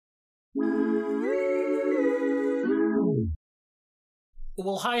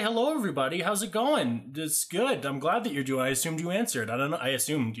Well, hi, hello, everybody. How's it going? It's good. I'm glad that you're doing. I assumed you answered. I don't know. I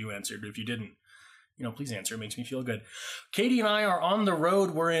assumed you answered, but if you didn't, please answer. It makes me feel good. Katie and I are on the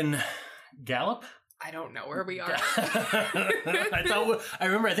road. We're in Gallup. I don't know where we are. I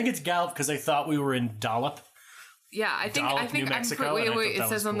think it's Gallup because I thought we were in Dollop. Yeah, I think New Mexico, wait. It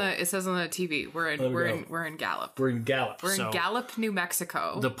says on the TV. We're in Gallup. We're in Gallup. We're in Gallup, New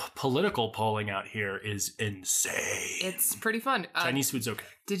Mexico. The political polling out here is insane. It's pretty fun. Chinese food's okay.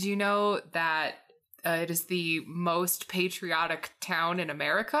 Did you know that it is the most patriotic town in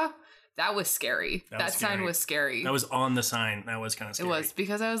America? That was scary. That sign was scary. That was on the sign. That was kind of scary. It was,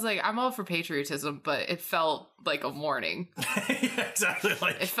 because I was like, I'm all for patriotism, but it felt like a warning. Yeah, exactly.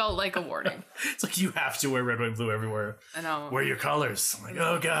 It felt like a warning. It's like you have to wear red, white, and blue everywhere. I know. Wear your colors. I'm like,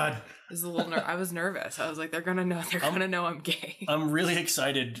 oh God. It was a little I was nervous. I was like, they're gonna know. They're gonna know I'm gay. I'm really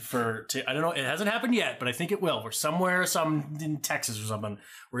excited I don't know. It hasn't happened yet, but I think it will. We're somewhere, in Texas or something.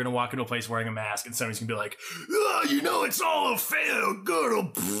 We're gonna walk into a place wearing a mask, and somebody's gonna be like, oh, it's all a fail. Good.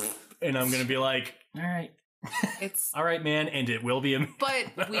 And I'm going to be like, all right. It's all right, man. And it will be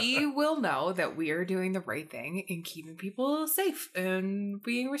But we will know that we are doing the right thing in keeping people safe and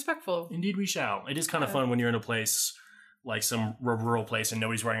being respectful. Indeed, we shall. It is kind of fun when you're in a place like some rural place and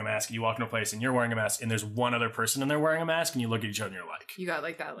nobody's wearing a mask, and you walk into a place and you're wearing a mask and there's one other person in there wearing a mask, and you look at each other and you're like, you got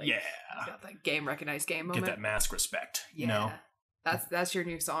like that, like, yeah. You got that recognized game moment. Get that mask respect, That's your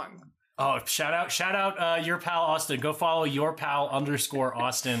new song. Oh, shout out your pal Austin. Go follow your pal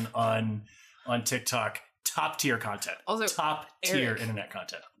 _Austin on TikTok. Top tier content. Also, top tier Eric, internet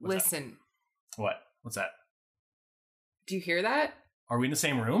content. Listen. What? What's that? Do you hear that? Are we in the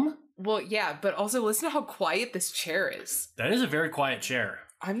same room? Well, yeah, but also listen to how quiet this chair is. That is a very quiet chair.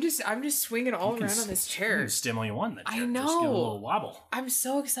 I'm just swinging all around on this chair. Stimul you on that chair. I know. Just get a little wobble. I'm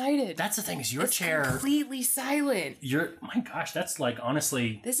so excited. That's the thing, is your chair completely silent. My gosh, that's like,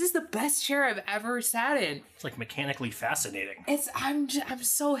 honestly, this is the best chair I've ever sat in. It's like mechanically fascinating. I'm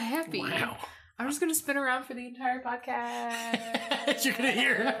so happy. Wow. I'm just gonna spin around for the entire podcast. You're gonna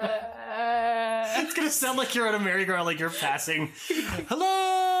hear. It's gonna sound like you're on a merry-go-round, like you're passing.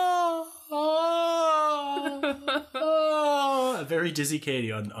 Hello. Oh, a very dizzy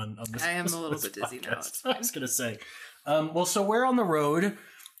Katie on this. I am a little bit dizzy now. I was gonna say. Well, so we're on the road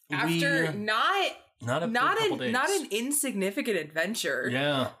after not an insignificant adventure.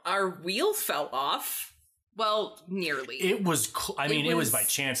 Yeah, our wheel fell off. Well, nearly. It was. It was by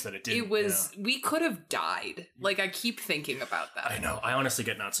chance that it didn't. It was. We could have died. Like, I keep thinking about that. I know. I honestly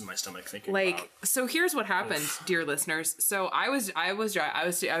get knots in my stomach thinking. So here's what happened, dear listeners. So I was doing a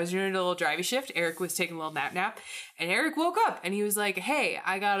little drivey shift. Eric was taking a little nap, and Eric woke up and he was like, "Hey,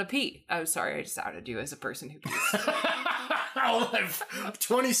 I gotta pee." I'm sorry, I just outed you as a person who pees.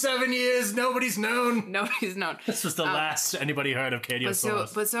 27 years, nobody's known. This was the last anybody heard of Katie O'Sullivan.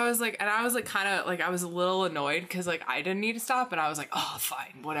 But I was like, and I was like, kind of like, I was a little annoyed because like I didn't need to stop, and I was like, oh,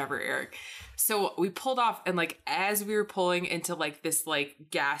 fine, whatever, Eric. So we pulled off, and like as we were pulling into like this like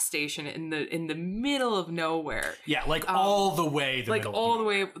gas station in the middle of nowhere. Yeah, like all the way the middle. Like all the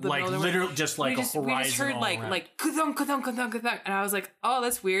way like literally just like a horizon. We just heard like ka-thunk, ka-thunk, ka-thunk, ka-thunk. And I was like, oh,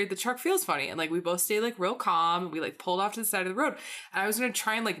 that's weird. The truck feels funny. And like we both stayed like real calm, and we like pulled off to the side of the road. And I was gonna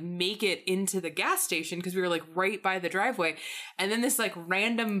try and like make it into the gas station because we were like right by the driveway. And then this like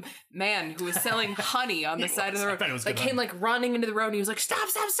random man who was selling honey on the side of the road like came like running into the road, and he was like, stop.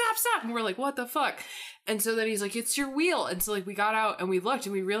 And we're like, what the fuck? And so then he's like, it's your wheel. And so like we got out and we looked,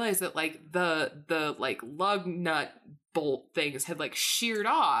 and we realized that like the like lug nut bolt things had like sheared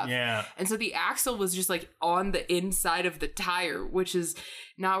off. Yeah. And so the axle was just like on the inside of the tire, which is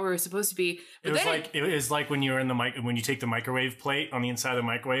not where it's supposed to be. But it was like when you're in when you take the microwave plate on the inside of the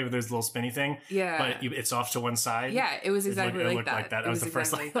microwave, there's a little spinny thing. Yeah. But it's off to one side. Yeah, it was exactly like that. That was the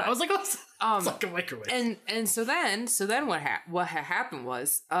first thing. I was like, oh, it's like a microwave. And so then what had happened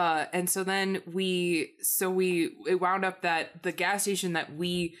was, it wound up that the gas station that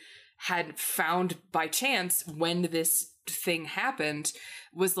we had found by chance when this thing happened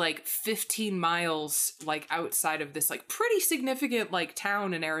was like 15 miles like outside of this like pretty significant like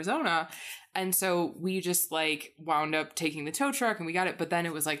town in Arizona. And so we just like wound up taking the tow truck and we got it. But then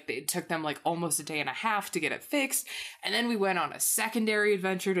it was like, it took them like almost a day and a half to get it fixed. And then we went on a secondary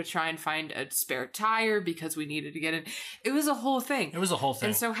adventure to try and find a spare tire because we needed to get it. It was a whole thing.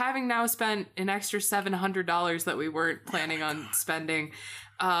 And so having now spent an extra $700 that we weren't planning on spending,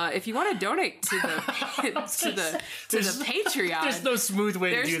 if you want to donate to the Patreon, there's no smooth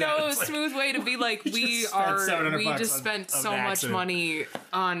way to do that. There's no smooth way to be like, we just spent so much money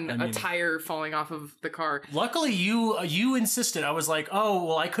on a tire falling off of the car. Luckily, you insisted. I was like, oh,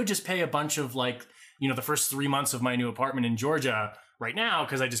 well, I could just pay a bunch of like, the first 3 months of my new apartment in Georgia, right now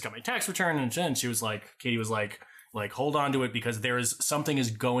because I just got my tax return. And then she was like, Katie was like, hold on to it because something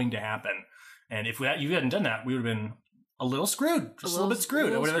is going to happen. And if you hadn't done that, we would have been a little screwed, just a little bit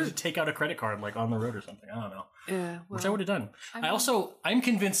screwed. I would have had to take out a credit card like on the road or something. I don't know. Yeah, which I would have done. I'm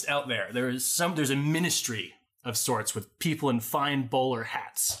convinced out there's a ministry of sorts with people in fine bowler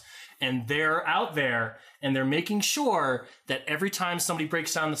hats. And they're out there and they're making sure that every time somebody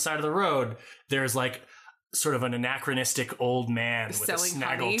breaks down the side of the road, there's like sort of an anachronistic old man with a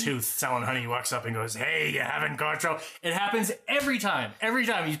snaggle tooth selling honey. He walks up and goes, "Hey, you having car trouble?" It happens every time. Every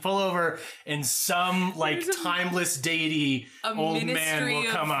time you pull over and some like timeless deity old man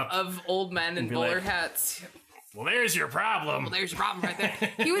will come up. Of old men in bowler hats. Well, there's your problem. Well, there's your problem right there.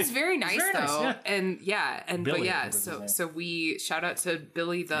 He was very nice, though. Yeah. And Billy, so we shout out to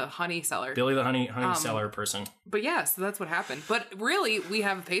Billy the honey seller. Billy the honey seller person. But yeah, so that's what happened. But really, we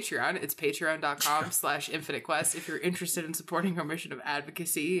have a Patreon. It's patreon.com/infinitequest if you're interested in supporting our mission of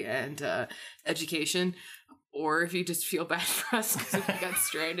advocacy and education. Or if you just feel bad for us because we got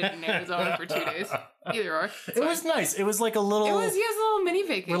stranded in Arizona for 2 days. Either or. It was nice. It was like a little... It was a little mini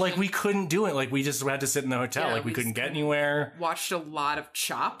vacation. Where like we couldn't do it. Like we just had to sit in the hotel. Yeah, like we couldn't get anywhere. Watched a lot of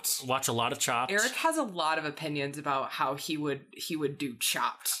Chopped. Eric has a lot of opinions about how he would do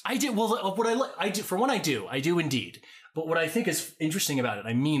Chopped. I did. Well, I do. For one, I do indeed. But what I think is interesting about it,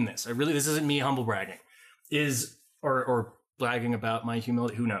 I mean this. This isn't me humble bragging. Or bragging about my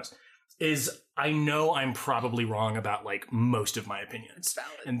humility. Who knows? I know I'm probably wrong about like most of my opinions. It's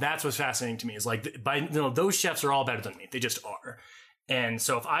valid. And that's what's fascinating to me is like those chefs are all better than me. They just are. And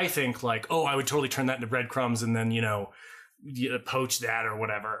so if I think like, oh, I would totally turn that into breadcrumbs and then, poach that or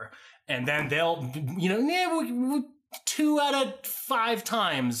whatever. And then they'll, 2 out of 5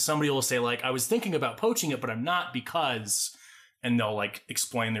 times somebody will say like, I was thinking about poaching it, but I'm not because... And they'll like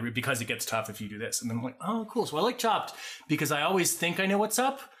explain because it gets tough if you do this. And then I'm like, oh, cool. So I like Chopped because I always think I know what's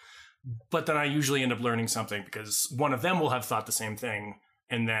up. But then I usually end up learning something because one of them will have thought the same thing.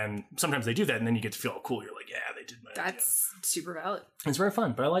 And then sometimes they do that and then you get to feel cool. You're like, yeah, they did my That's super valid. It's very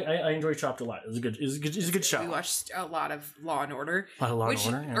fun. But I enjoy Chopped a lot. It's a good show. We watched a lot of Law and Order. Early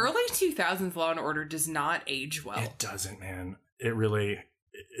 2000s Law and Order does not age well. It doesn't, man. It really...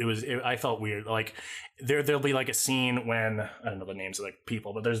 I felt weird. Like there'll be like a scene when I don't know the names of the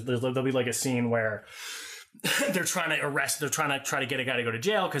people, but there'll be like a scene where they're trying to try to get a guy to go to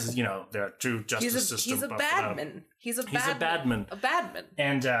jail because their true justice system. He's a badman. He's a badman.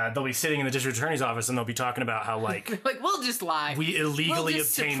 And they'll be sitting in the district attorney's office and they'll be talking about how like we'll just lie. We illegally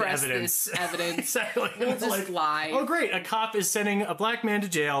obtained evidence. Exactly. We'll just lie. Oh great, a cop is sending a black man to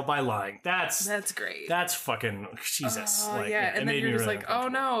jail by lying. That's great. That's fucking Jesus. And then you're just like, oh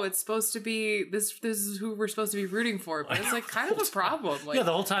no, it's supposed to be this is who we're supposed to be rooting for. But it's like kind of a problem. Like,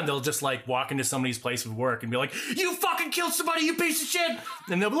 the whole time they'll just like walk into somebody's place of work and be like, you fucking killed somebody, you piece of shit.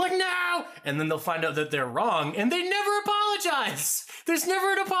 And they'll be like, no. And then they'll find out that they're wrong and they never apologize. There's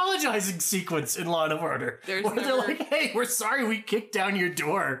never an apologizing sequence in Law and Order. They're like, hey, we're sorry we kicked down your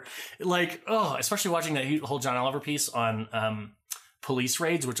door. Like, especially watching that whole John Oliver piece on police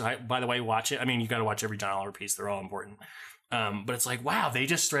raids, which I, by the way, watch it. I mean, you got to watch every John Oliver piece. They're all important. But it's like, wow, they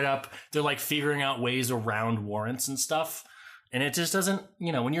just straight up, they're like figuring out ways around warrants and stuff. And it just doesn't,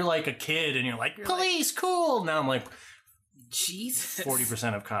 when you're like a kid and you're like, police, cool. Now I'm like, Jesus.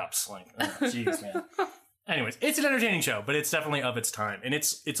 40% of cops. Like, jeez, man. Anyways, it's an entertaining show, but it's definitely of its time. And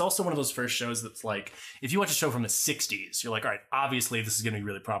it's also one of those first shows that's like, if you watch a show from the 60s, you're like, all right, obviously this is going to be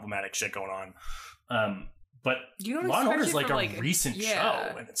really problematic shit going on. But Law and Order is like a recent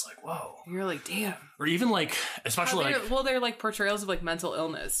show, and it's like, whoa. You're like, damn. Or even like, especially they're like portrayals of like mental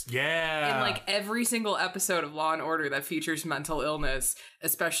illness. Yeah. In like every single episode of Law and Order that features mental illness,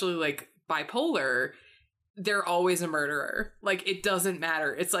 especially like bipolar, they're always a murderer. Like, it doesn't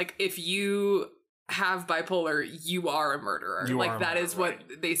matter. It's like, if you have bipolar, you are a murderer. That is what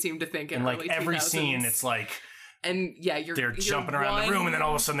they seem to think in like every 2000s. Scene, it's like, and yeah, they're jumping around the room, and then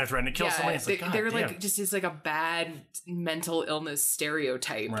all of a sudden they're threatening to kill somebody. It's like, they're like, just it's like a bad mental illness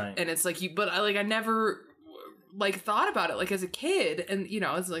stereotype, right. And it's like I never like thought about it like as a kid, and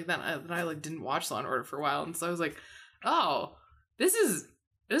it's like that I like didn't watch Law and Order for a while, and so I was like, oh, this is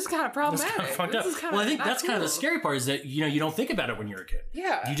kind of problematic. I think that's kind of the scary part is that, you don't think about it when you're a kid.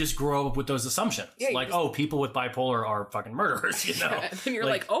 Yeah. You just grow up with those assumptions. Yeah, people with bipolar are fucking murderers, Yeah, and you're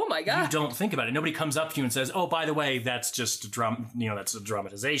like, oh my God. You don't think about it. Nobody comes up to you and says, oh, by the way, that's just that's a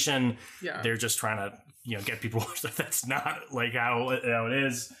dramatization. Yeah. They're just trying to, get people. That's not like how it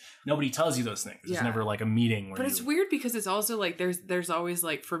is. Nobody tells you those things. There's never like a meeting where it's weird because it's also like, there's always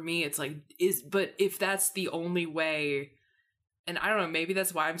like, for me, it's like, but if that's the only way. And I don't know, maybe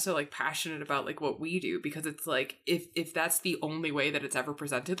that's why I'm so like passionate about like what we do, because it's like if that's the only way that it's ever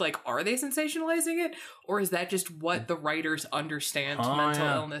presented, like are they sensationalizing it, or is that just what the writers understand mental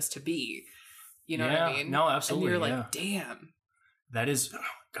illness to be? You know what I mean? No, absolutely. And you're like, damn. That is,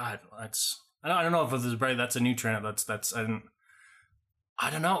 God, that's, I don't know if this is right. That's a new trend. I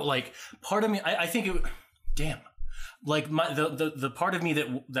don't know. Like, part of me, I think it, damn. Like, the part of me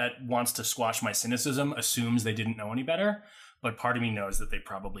that wants to squash my cynicism assumes they didn't know any better. But part of me knows that they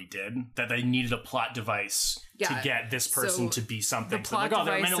probably did. That they needed a plot device to get this person to be something. The plot device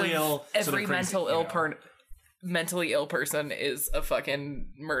they're mentally ill. Every mentally ill person is a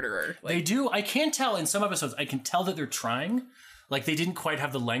fucking murderer. Like, they do. I can tell in some episodes. I can tell that they're trying. Like, they didn't quite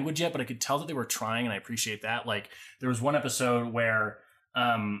have the language yet, but I could tell that they were trying, and I appreciate that. Like, there was one episode where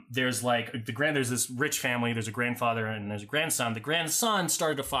there's this rich family. There's a grandfather and there's a grandson. The grandson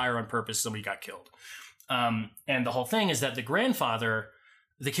started a fire on purpose. Somebody got killed. And the whole thing is that the grandfather,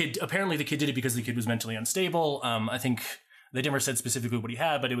 the kid did it because the kid was mentally unstable. I think they never said specifically what he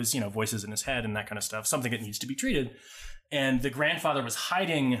had, but it was, voices in his head and that kind of stuff, something that needs to be treated. And the grandfather was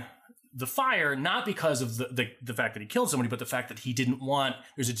hiding the fire, not because of the fact that he killed somebody, but the fact that he didn't want,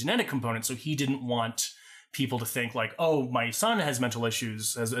 there's a genetic component. So he didn't want people to think like, oh, my son has mental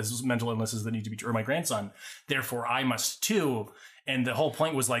issues, has mental illnesses that need to be, or my grandson, therefore I must too. And the whole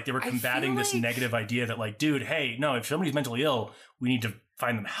point was like they were combating this negative idea that like, dude, hey, no, if somebody's mentally ill, we need to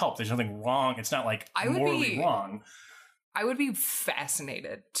find them help. There's nothing wrong. It's not like morally wrong. I would be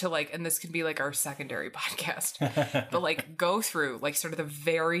fascinated to like, and this could be like our secondary podcast, but like go through like sort of the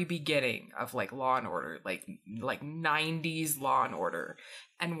very beginning of like Law and Order, like 90s Law and Order,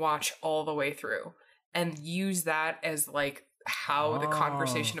 and watch all the way through and use that as like how the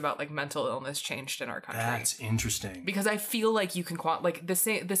conversation about like mental illness changed in our country. That's interesting. Because I feel like you can like the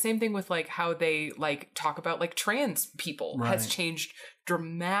same thing with like how they like talk about like trans people has changed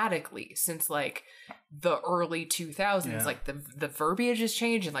dramatically since like the early 2000s. Like the verbiage has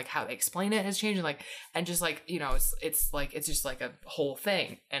changed and like how they explain it has changed and just like it's just like a whole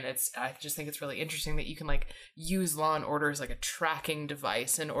thing. And I just think it's really interesting that you can like use Law and Order as like a tracking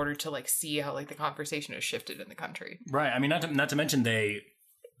device in order to like see how like the conversation has shifted in the country. Right. I mean, not to mention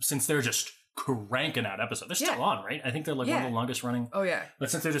since they're just cranking out episodes, they're still on, right? I think they're like one of the longest running. Oh yeah. But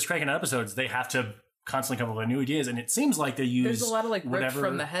since they're just cranking out episodes, they have to constantly come up with new ideas, and it seems like they use there's a lot of like ripped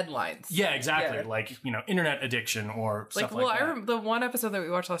from the headlines. Yeah, exactly. Like internet addiction or stuff like that. I remember the one episode that we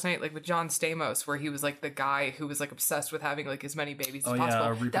watched last night, like with John Stamos, where he was like the guy who was like obsessed with having like as many babies as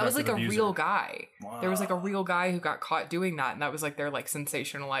possible. That was like a real guy. Wow. There was like a real guy who got caught doing that, and that was like their like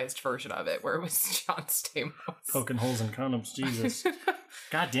sensationalized version of it, where it was John Stamos poking holes in condoms. Jesus.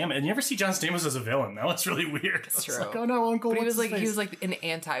 God damn it! And you ever see John Stamos as a villain? Though it's really weird. It's true. Like, oh no, Uncle. But he was like an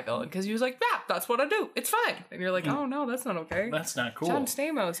anti-villain because he was like, yeah, that's what I do. It's fine. And you're like, oh no, that's not okay. That's not cool. John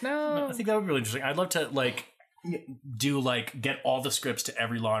Stamos, no. I think that would be really interesting. I'd love to get all the scripts to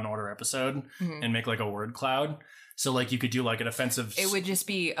every Law and Order episode and make like a word cloud. So like you could do like an offensive. It would just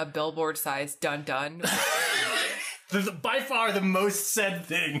be a billboard-sized dun dun. By far the most said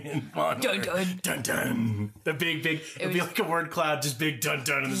thing in Law and Order. Dun dun. Dun dun. The big. It'd be like a word cloud, just big dun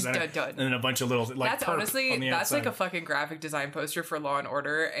dun in the center. Dun dun. And then a bunch of little like that's honestly, that's like a fucking graphic design poster for Law and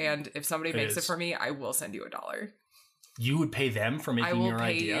Order. And if somebody makes it for me, I will send you $1. You would pay them for making your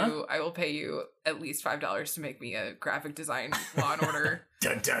idea? I will pay you at least $5 to make me a graphic design Law and Order.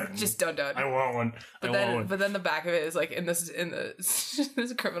 Dun dun. Just dun dun. I want one. But then the back of it is like in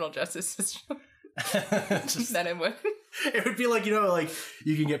the criminal justice system. Then it would. It would be like, like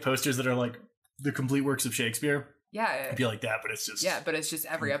you can get posters that are like the complete works of Shakespeare. Yeah. It'd be like that, but it's just. Yeah, but it's just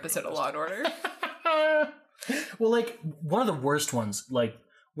every episode of Law and Order. Well, like one of the worst ones, like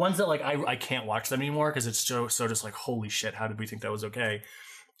ones that like I can't watch them anymore because it's so just like, holy shit, how did we think that was okay?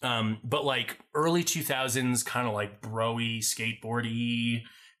 But like early 2000s kind of like bro-y, skateboardy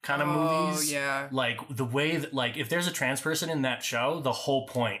kind of movies. Yeah. Like the way that like if there's a trans person in that show, the whole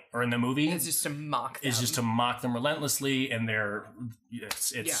point or in the movie is just to mock them. Is just to mock them relentlessly, and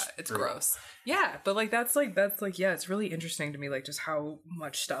it's gross. Yeah, but like that's yeah, it's really interesting to me like just how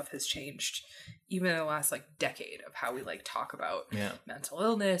much stuff has changed even in the last like decade of how we like talk about mental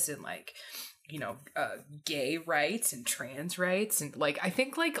illness and like gay rights and trans rights. And like I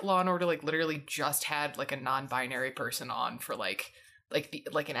think like Law and Order like literally just had like a non-binary person on for like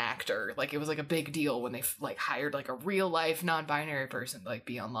an actor. Like it was like a big deal when they like hired like a real life non-binary person to like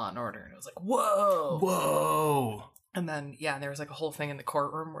be on Law and Order, and it was like whoa. And then, yeah, there was like a whole thing in the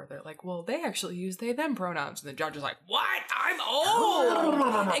courtroom where they're like, well, they actually use they, them pronouns. And the judge is like, what? I'm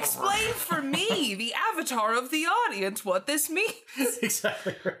old. Explain for me, the avatar of the audience, what this means.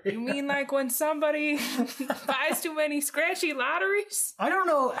 Exactly right. You mean like when somebody buys too many scratchy lotteries? I don't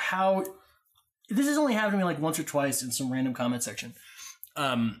know how. This has only happened to me like once or twice in some random comment section.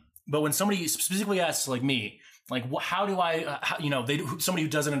 But when somebody specifically asks, like me, like, how do I, somebody who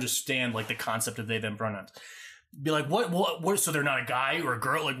doesn't understand like the concept of they, them pronouns, be like, what, so they're not a guy or a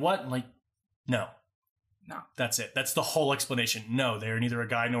girl? Like, what? Like, no. That's it. That's the whole explanation. No, they are neither a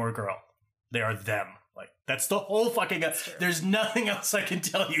guy nor a girl. They are them. Like, that's the whole fucking, there's nothing else I can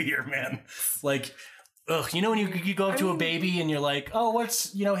tell you here, man. Like, when you go up to a baby and you're like, oh,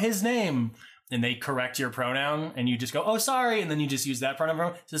 what's, his name? And they correct your pronoun and you just go, oh, sorry. And then you just use that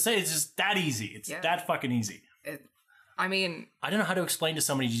pronoun. To say it's just that easy. It's that fucking easy. I don't know how to explain to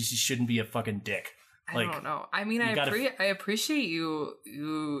somebody you shouldn't be a fucking dick. I don't know. I mean, I appreciate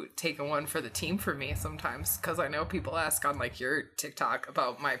you taking one for the team for me sometimes, because I know people ask on like your TikTok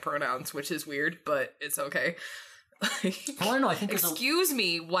about my pronouns, which is weird, but it's okay. I don't know. I think excuse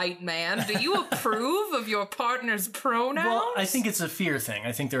me, white man. Do you approve of your partner's pronouns? Well, I think it's a fear thing.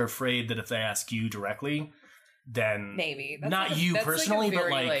 I think they're afraid that if they ask you directly, then maybe not you personally, but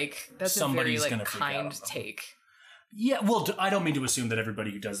like that's somebody's going to kind take. Yeah, well, I don't mean to assume that everybody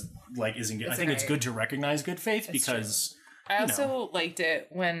who does like isn't good. I think it's good to recognize good faith because I also liked it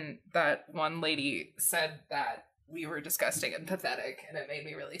when that one lady said that we were disgusting and pathetic, and it made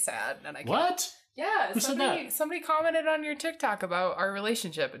me really sad. And What? Yeah, Who said that? Somebody commented on your TikTok about our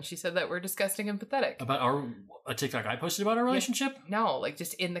relationship, and she said that we're disgusting and pathetic. About a TikTok I posted about our relationship? No, like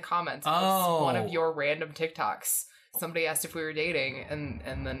just in the comments. Oh, one of your random TikToks. Somebody asked if we were dating, and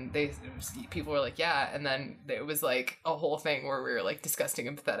then people were like, yeah, and then it was like a whole thing where we were like disgusting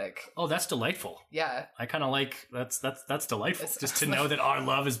and pathetic. Oh, that's delightful. Yeah, I kind of like that's delightful. Just to know that our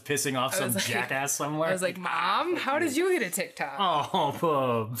love is pissing off some jackass somewhere. I was like, Mom, how did you get a TikTok? Oh,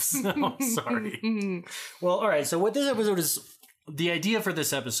 Pubs. Oh, sorry. Well, all right. So what this episode is. The idea for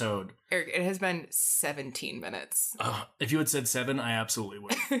this episode... Eric, it has been 17 minutes. If you had said 7, I absolutely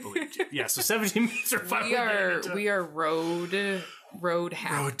would have believed you. Yeah, so 17 minutes are fine. We are road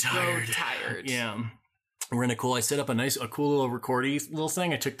tired. Yeah. We're in I set up a cool little little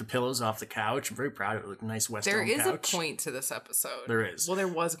thing. I took the pillows off the couch. I'm very proud of it. Like a nice West Elm couch. There is a point to this episode. There is. Well, there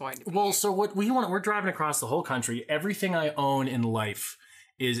was going to be. Well, so what we're driving across the whole country. Everything I own in life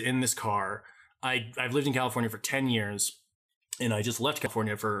is in this car. I've lived in California for 10 years. And I just left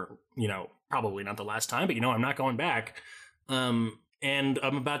California for, probably not the last time, but I'm not going back. And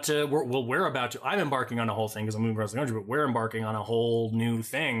I'm about to, I'm embarking on a whole thing because I'm moving across the country, but we're embarking on a whole new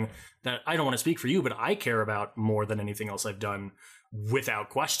thing that I don't want to speak for you, but I care about more than anything else I've done without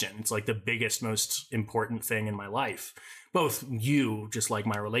question. It's like the biggest, most important thing in my life. Both you, just like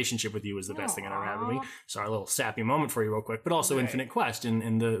my relationship with you is the best thing that ever happened to me. Sorry, a little sappy moment for you real quick, but also Infinite Quest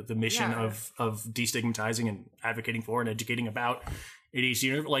and the mission of destigmatizing and advocating for and educating about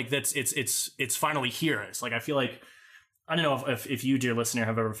ADHD. Like it's finally here. It's like, I feel like, I don't know if you, dear listener,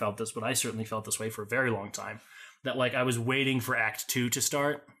 have ever felt this, but I certainly felt this way for a very long time, that like I was waiting for Act 2 to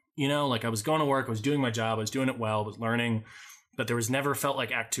start, like I was going to work, I was doing my job, I was doing it well, I was learning, but there was never felt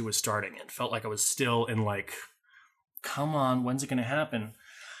like Act 2 was starting. It felt like I was still in like, come on, when's it going to happen?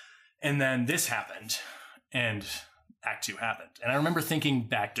 And then this happened, and Act 2 happened. And I remember thinking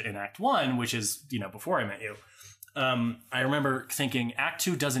back to in Act 1, which is, before I met you, I remember thinking Act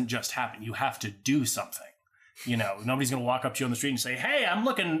 2 doesn't just happen. You have to do something. Nobody's going to walk up to you on the street and say, hey,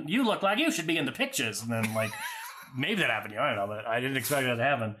 you look like you should be in the pictures. And then like, maybe that happened to you. I don't know, but I didn't expect that to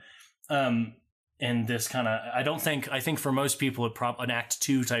happen. And this kind of, I think for most people, an Act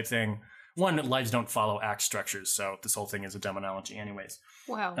 2 type thing, one, lives don't follow act structures, so this whole thing is a dumb analogy anyways.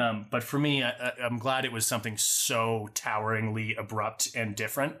 Wow. But for me, I'm glad it was something so toweringly abrupt and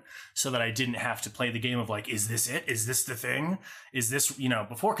different so that I didn't have to play the game of like, is this it? Is this the thing? Is this,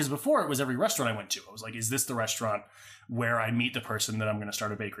 because before it was every restaurant I went to. I was like, is this the restaurant where I meet the person that I'm going to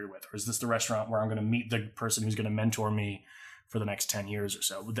start a bakery with? Or is this the restaurant where I'm going to meet the person who's going to mentor me for the next 10 years or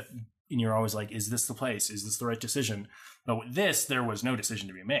so? And you're always like, is this the place? Is this the right decision? But with this, there was no decision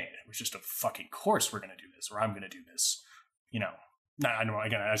to be made. It was just a fucking course we're going to do this, or I'm going to do this. I don't know.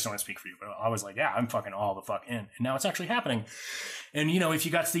 Again, I just don't want to speak for you, but I was like, yeah, I'm fucking all the fuck in. And now it's actually happening. And, if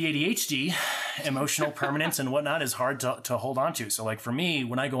you got the ADHD, emotional permanence and whatnot is hard to hold on to. So like for me,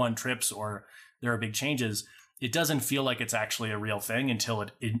 when I go on trips or there are big changes, it doesn't feel like it's actually a real thing until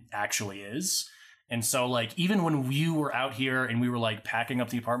it actually is. And so, like, even when you were out here and we were, like, packing up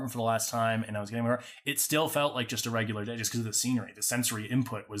the apartment for the last time and I was getting her, it still felt like just a regular day just because of the scenery. The sensory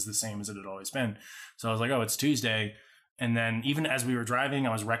input was the same as it had always been. So I was like, oh, it's Tuesday. And then even as we were driving,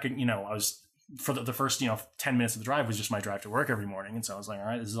 I was for the first, 10 minutes of the drive was just my drive to work every morning. And so I was like, all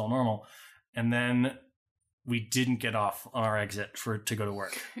right, this is all normal. And then we didn't get off on our exit to go to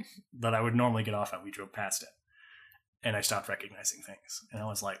work that I would normally get off at. We drove past it. And I stopped recognizing things. And I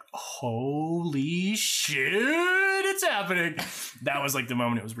was like, holy shit, it's happening. That was like the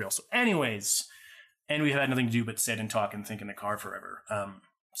moment it was real. So anyways, and we had nothing to do but sit and talk and think in the car forever.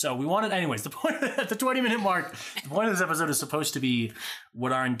 So we wanted, anyways, the point at the 20-minute mark, the point of this episode is supposed to be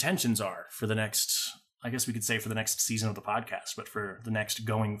what our intentions are for the next, I guess we could say for the next season of the podcast, but for the next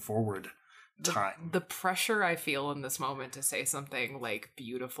going forward time. The pressure I feel in this moment to say something like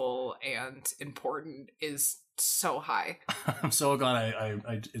beautiful and important is so high. I'm so glad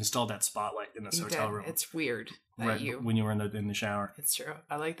I installed that spotlight in this hotel room. It's weird that right when you were in the shower. It's true.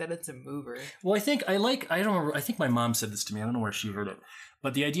 I like that it's a mover. Well, I think my mom said this to me. I don't know where she heard it.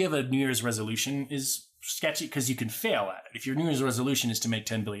 But the idea of a New Year's resolution is sketchy because you can fail at it. If your New Year's resolution is to make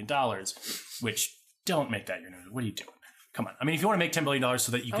 $10 billion, which don't make that your New Year's. What are you doing? Come on. I mean, if you want to make $10 billion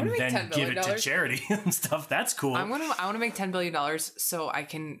so that you can then give it to charity and stuff, that's cool. I want to make $10 billion so I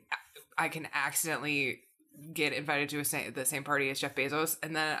can accidentally get invited to the same party as Jeff Bezos,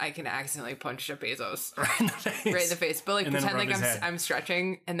 and then I can accidentally punch Jeff Bezos right in the face. But like pretend like I'm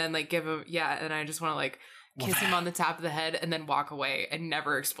stretching, and then like give him and I just want to like kiss him on the top of the head, and then walk away and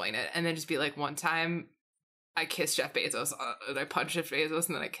never explain it, and then just be like, one time I kissed Jeff Bezos and I punched Jeff Bezos,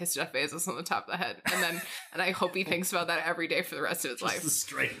 and then I kissed Jeff Bezos on the top of the head, and I hope he thinks about that every day for the rest of his life. The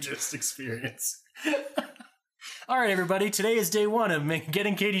strangest experience. All right, everybody. Today is day one of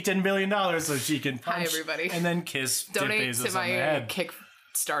getting Katie $10 billion so she can punch and then kiss Jeff Bezos on the head.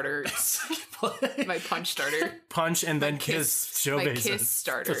 Kickstarter, my punch starter. Punch and then kiss Joe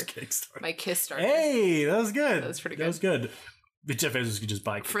Bezos. My kiss starter. Hey, that was good. That was pretty good. That was good. But Jeff Bezos could just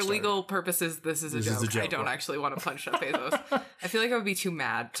buy Kickstarter. For legal purposes, this is a joke. I don't actually want to punch Jeff Bezos. I feel like I would be too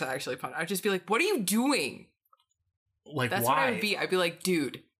mad to actually punch. I'd just be like, what are you doing? Like, that's why? What I would be. I'd be like,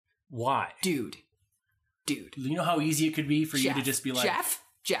 dude. Why? Dude. You know how easy it could be for you to just be like...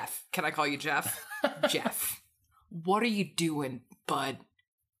 Jeff. Can I call you Jeff? Jeff. What are you doing, bud?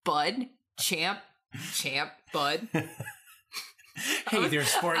 Champ, bud. Hey there,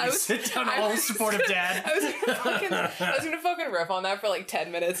 sport. Sit down, old supportive dad. I was gonna fucking riff on that for like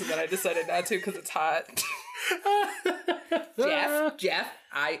 10 minutes, and then I decided not to because it's hot. Jeff,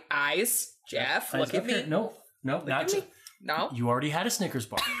 eyes. Jeff, look at me. No, not me. No. You already had a Snickers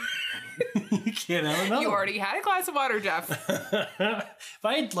bar. You can't have another. You already had a glass of water, Jeff. If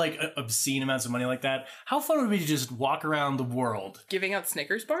I had like obscene amounts of money like that, how fun would it be to just walk around the world giving out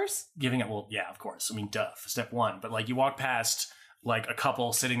Snickers bars? Well, yeah, of course. I mean, duh, step one. But like, you walk past like a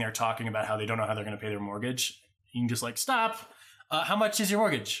couple sitting there talking about how they don't know how they're going to pay their mortgage. You can just like, stop. How much is your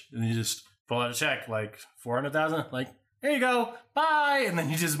mortgage? And you just pull out a check, like 400,000. Like, here you go, bye, and then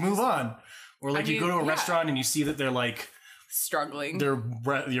you just move on. Or like, you go to a restaurant and you see that they're like struggling. Their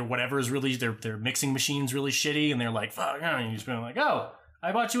whatever is really their mixing machine's really shitty, and they're like, fuck, and you just be like, oh,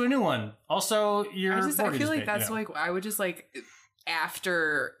 I bought you a new one. Also, your mortgage I feel like paid, that's like, I would just like,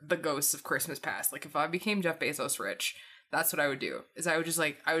 after the ghosts of Christmas past, like if I became Jeff Bezos rich, that's what I would do. Is I would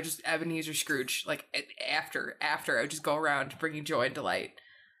just Ebenezer Scrooge, like after I would just go around bringing joy and delight.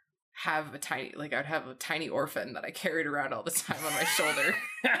 I would have a tiny orphan that I carried around all the time on my shoulder.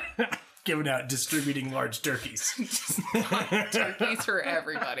 Giving out, distributing large turkeys. Turkeys for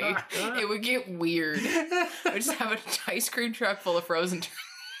everybody. It would get weird. I would just have an ice cream truck full of frozen turkeys.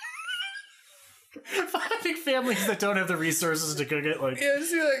 I think families that don't have the resources to cook it, like, yeah,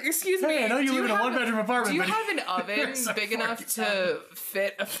 just be like, excuse me, I know you live in a one-bedroom apartment. Do you have an oven big enough to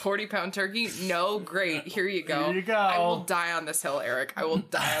fit a 40-pound turkey? No, great. Here you go. Here you go. I will die on this hill, Eric. I will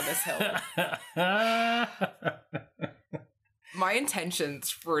die on this hill. My intentions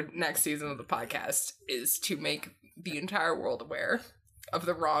for next season of the podcast is to make the entire world aware of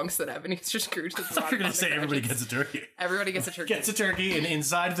the wrongs that Ebenezer Scrooge has brought. You're going to say everybody gets a turkey. Everybody gets a turkey. Gets a turkey, and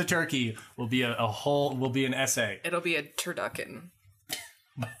inside of the turkey will be an essay. It'll be a turducken.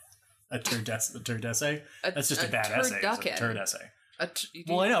 A turd essay? That's just a bad essay. It's a turd essay.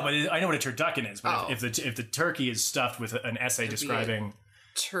 Well, I know, but I know what a turducken is. But if the turkey is stuffed with an essay describing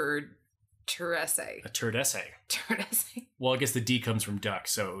essay. A turd essay. Turd essay. Well, I guess the D comes from duck,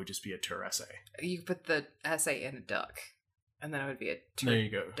 so it would just be a turd essay. You put the essay in a duck. And then it would be a turd there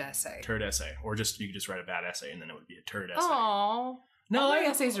you go. essay. Turd essay. Or just, you could just write a bad essay and then it would be a turd essay. Aww. No, my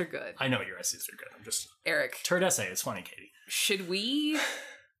essays are good. I know your essays are good. I'm just... Eric. Turd essay is funny, Katie. Should we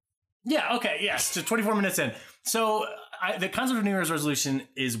Yeah, okay, yes, just 24 minutes in. So the concept of New Year's resolution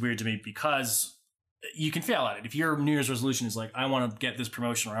is weird to me because you can fail at it. If your New Year's resolution is like, I want to get this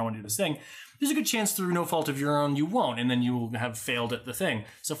promotion or I want to do this thing, there's a good chance through no fault of your own you won't, and then you will have failed at the thing.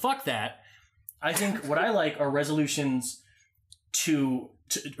 So fuck that. I think what I like are resolutions or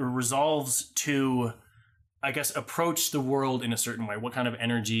resolves to, I guess, approach the world in a certain way. What kind of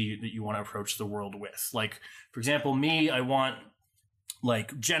energy that you want to approach the world with. Like, for example, me, I want,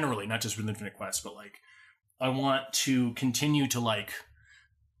 like, generally, not just with Infinite Quest, but like, I want to continue to like,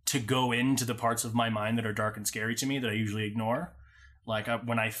 to go into the parts of my mind that are dark and scary to me that I usually ignore. Like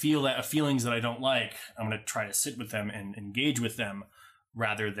when I feel that feelings that I don't like, I'm going to try to sit with them and engage with them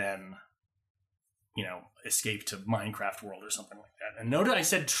rather than, you know, escape to Minecraft world or something like that. And note I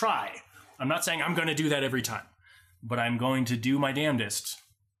said try. I'm not saying I'm going to do that every time, but I'm going to do my damnedest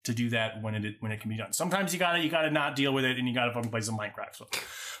to do that when it can be done. Sometimes you gotta not deal with it and you gotta fucking play some Minecraft. So,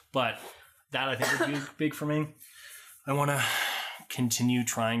 but that I think would be big for me. I want to continue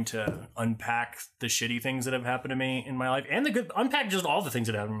trying to unpack the shitty things that have happened to me in my life and the good, unpack just all the things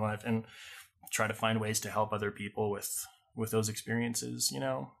that happened in my life and try to find ways to help other people with those experiences, you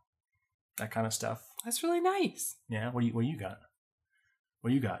know, that kind of stuff. That's really nice. Yeah. What do you got? What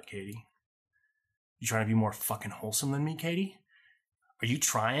do you got, Katie? You trying to be more fucking wholesome than me, Katie? Are you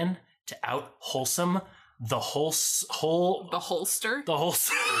trying to out wholesome the whole the holster? The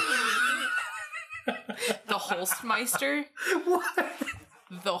Holstmeister? What?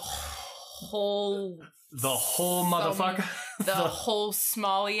 The whole motherfucker? The whole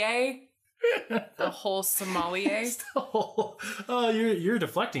sommelier? The whole sommelier? Oh, you're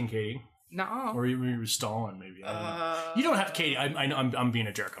deflecting, Katie. No. Or you were stalling, maybe. I don't know. You don't have to, Katie. I'm being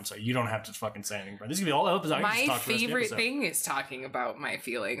a jerk. I'm sorry. You don't have to fucking say anything. But this is gonna be all episode. My favorite thing is talking about my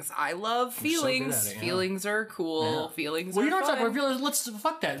feelings. I love feelings. So feelings are cool. Yeah. Feelings. Well, you don't talk about feelings. Let's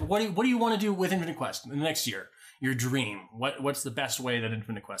fuck that. What do you want to do with Infinite Quest in the next year? Your dream. What's the best way that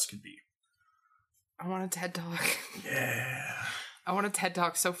Infinite Quest could be? I want a TED Talk. Yeah. I want a TED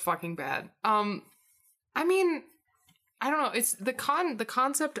Talk so fucking bad. I mean, I don't know. It's the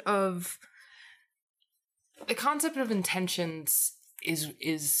concept of intentions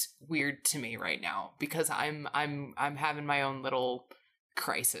is weird to me right now because I'm having my own little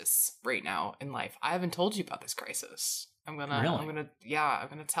crisis right now in life. I haven't told you about this crisis. I'm gonna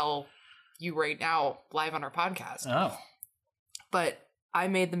tell you right now live on our podcast. Oh. But I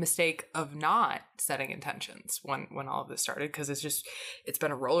made the mistake of not setting intentions when all of this started because it's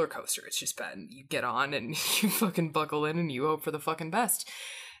been a roller coaster. It's just been, you get on and you fucking buckle in and you hope for the fucking best.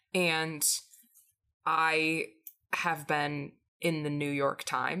 And I have been in the New York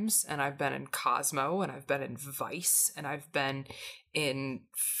Times and I've been in Cosmo and I've been in Vice and I've been in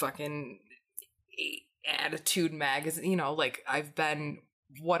fucking Attitude magazine. You know, like I've been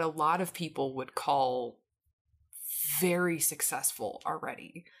what a lot of people would call very successful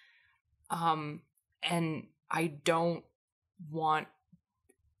already. And I don't want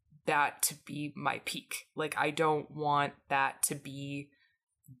that to be my peak. Like, I don't want that to be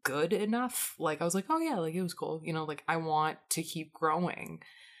good enough. Like, I was like, oh yeah, like it was cool. You know, like I want to keep growing.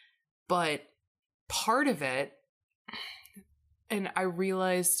 But part of it, and I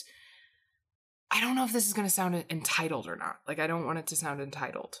realized, I don't know if this is going to sound entitled or not. Like, I don't want it to sound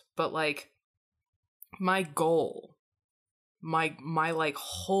entitled, but like my goal, my like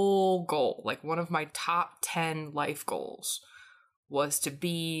whole goal, like one of my top 10 life goals was to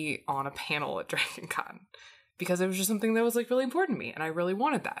be on a panel at Dragon Con because it was just something that was like really important to me and I really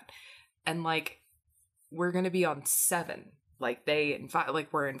wanted that. And like, we're going to be on 7. Like they invite,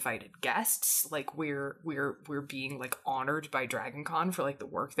 like we're invited guests, like we're being like honored by Dragon Con for like the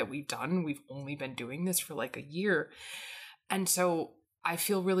work that we've done. We've only been doing this for like a year. And so I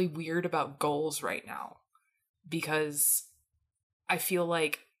feel really weird about goals right now because I feel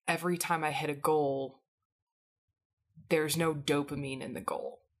like every time I hit a goal, there's no dopamine in the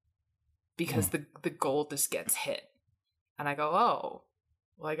goal because the goal just gets hit. And I go, oh,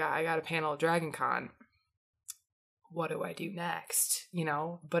 well, I got a panel at Dragon Con. What do I do next? You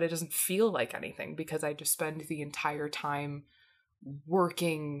know, but it doesn't feel like anything because I just spend the entire time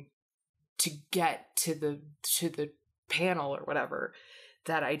working to get to the panel or whatever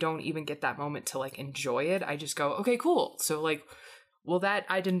that I don't even get that moment to like enjoy it. I just go, okay, cool. So like, well, that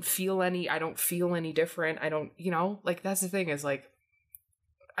I don't feel any different. I don't, you know, like that's the thing is like,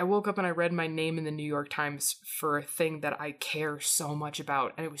 I woke up and I read my name in the New York Times for a thing that I care so much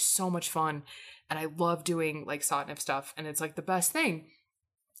about. And it was so much fun. And I love doing like Sotnif stuff. And it's like the best thing.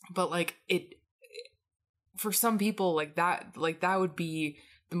 But like it for some people like that would be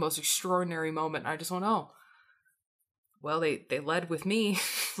the most extraordinary moment. I just went, oh, well, they led with me.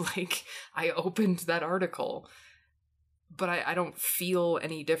 Like, I opened that article, but I don't feel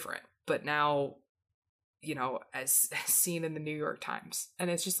any different. But now, you know, as seen in the New York Times. And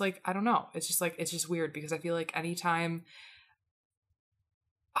it's just like, I don't know. It's just like, it's just weird because I feel like anytime,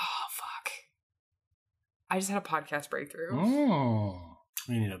 oh, fuck. I just had a podcast breakthrough. Oh,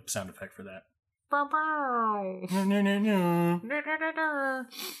 we need a sound effect for that.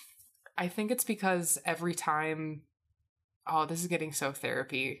 I think it's because every time, oh, this is getting so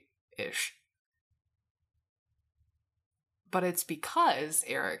therapy-ish. But it's because,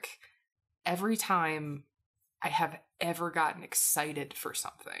 Eric, every time I have ever gotten excited for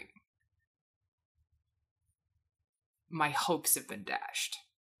something, my hopes have been dashed.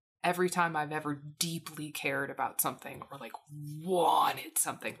 Every time I've ever deeply cared about something or like wanted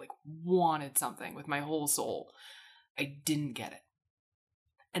something with my whole soul, I didn't get it.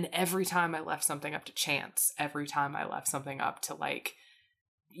 And every time I left something up to chance, every time I left something up to like,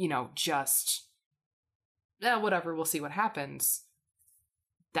 you know, just, whatever, we'll see what happens.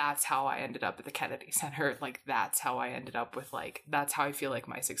 That's how I ended up at the Kennedy Center. Like, that's how I ended up with, like, that's how I feel like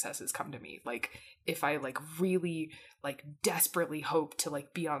my successes come to me. Like, if I, like, really, like, desperately hope to,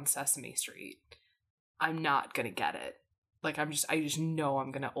 like, be on Sesame Street, I'm not gonna get it. Like, I just know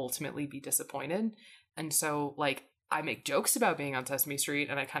I'm gonna ultimately be disappointed. And so, like, I make jokes about being on Sesame Street,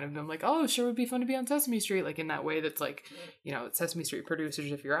 and I kind of am like, oh, sure would be fun to be on Sesame Street, like, in that way that's, like, you know, Sesame Street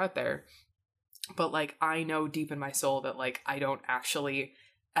producers, if you're out there. But, like, I know deep in my soul that, like, I don't actually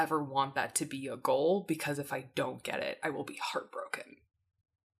ever want that to be a goal, because if I don't get it, I will be heartbroken.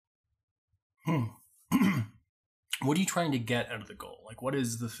 What are you trying to get out of the goal? Like, what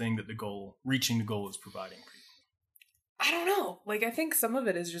is the thing that reaching the goal is providing for you? I don't know. Like, I think some of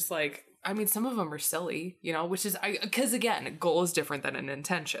it is just like, I mean, some of them are silly, you know, which is, because again, a goal is different than an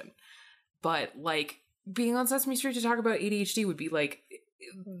intention. But, like, being on Sesame Street to talk about ADHD would be like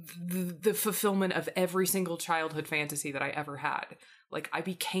the fulfillment of every single childhood fantasy that I ever had. Like, I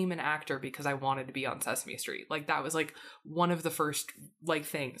became an actor because I wanted to be on Sesame Street. Like, that was, like, one of the first, like,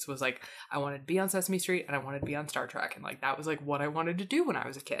 things was, like, I wanted to be on Sesame Street and I wanted to be on Star Trek. And, like, that was, like, what I wanted to do when I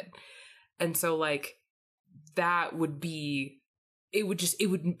was a kid. And so, like, that would be, it would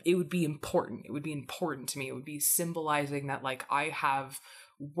be important. It would be important to me. It would be symbolizing that, like, I have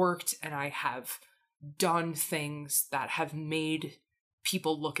worked and I have done things that have made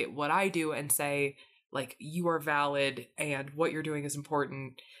people look at what I do and say, like, you are valid and what you're doing is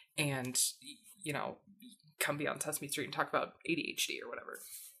important, and, you know, come be on Sesame Street and talk about ADHD or whatever.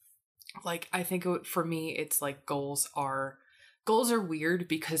 Like, I think for me, it's like goals are weird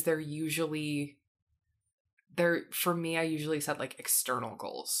because for me, I usually set like external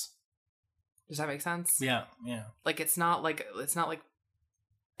goals. Does that make sense? Yeah. Like, it's not like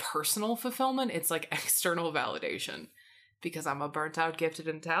personal fulfillment. It's like external validation. Because I'm a burnt out, gifted,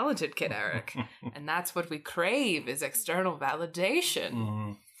 and talented kid, Eric. And that's what we crave is external validation.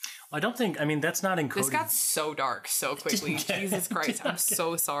 Mm-hmm. I don't think, I mean, that's not encoded. This got so dark so quickly. Jesus Christ, I'm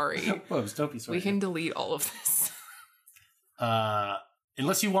so sorry. Whoops, don't be sorry. We can delete all of this.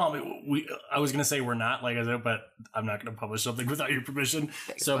 Unless you want me, I was going to say we're not, like I said, but I'm not going to publish something without your permission.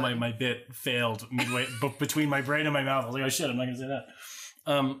 Thanks, so buddy. my bit failed midway between my brain and my mouth. I was like, oh shit, I'm not going to say that.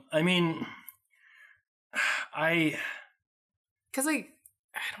 I mean, Because, like,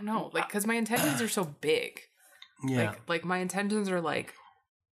 I don't know. Like, because my intentions are so big. Yeah. Like, my intentions are, like,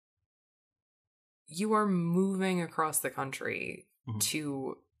 you are moving across the country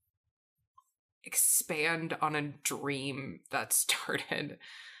to expand on a dream that started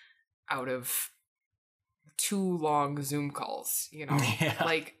out of 2 long Zoom calls, you know? Yeah.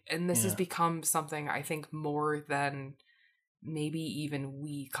 Like, and this has become something I think more than maybe even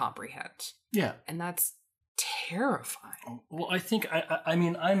we comprehend. Yeah. And that's terrifying. Well, I think, I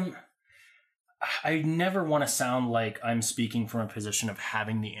mean, I never want to sound like I'm speaking from a position of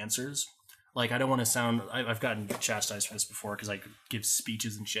having the answers. Like, I don't want to sound, I've gotten chastised for this before because I give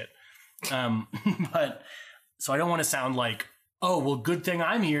speeches and shit. But, so I don't want to sound like, oh, well, good thing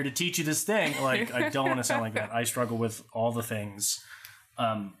I'm here to teach you this thing. Like, I don't want to sound like that. I struggle with all the things.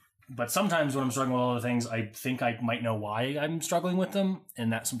 But sometimes when I'm struggling with all the things, I think I might know why I'm struggling with them.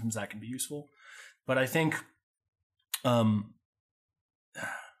 And that sometimes that can be useful. But I think, I mean,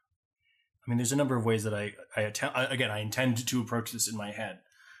 there's a number of ways that I intend to approach this in my head.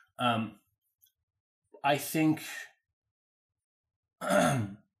 I think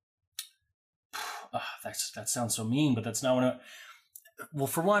that sounds so mean, but that's not what well,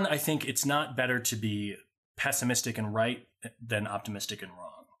 for one, I think it's not better to be pessimistic and right than optimistic and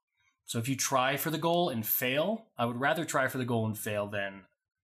wrong. So if you try for the goal and fail, I would rather try for the goal and fail than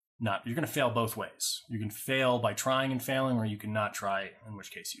you're going to fail both ways. You can fail by trying and failing, or you can not try, in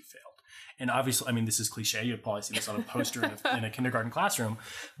which case you failed. And obviously, I mean, this is cliche. You've probably seen this on a poster in a kindergarten classroom.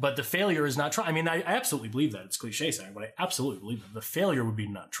 But the failure is not try. I mean, I absolutely believe that. It's cliche saying, but I absolutely believe that. The failure would be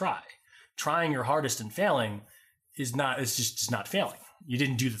not try. Trying your hardest and failing is not, it's just not failing. You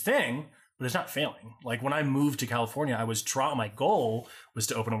didn't do the thing, but it's not failing. Like when I moved to California, my goal was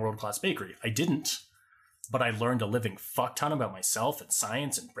to open a world-class bakery. I didn't, but I learned a living fuck ton about myself and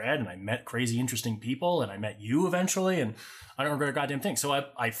science and bread, and I met crazy, interesting people, and I met you eventually, and I don't regret a goddamn thing. So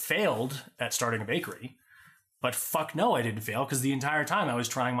I failed at starting a bakery, but fuck no, I didn't fail, because the entire time I was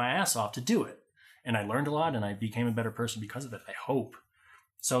trying my ass off to do it. And I learned a lot, and I became a better person because of it, I hope.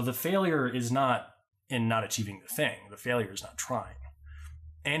 So the failure is not in not achieving the thing. The failure is not trying.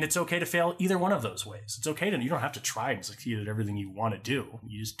 And it's okay to fail either one of those ways. It's okay you don't have to try and succeed at everything you want to do.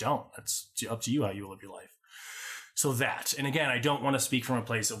 You just don't. That's up to you how you live your life. So that, and again, I don't want to speak from a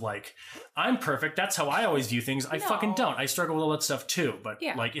place of like, I'm perfect. That's how I always view things. I fucking don't. I struggle with all that stuff too. But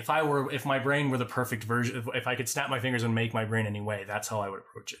like if my brain were the perfect version, if I could snap my fingers and make my brain any way, that's how I would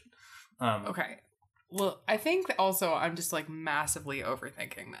approach it. Okay. Well, I think also I'm just like massively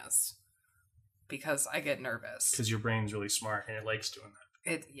overthinking this because I get nervous. Because your brain's really smart and it likes doing that.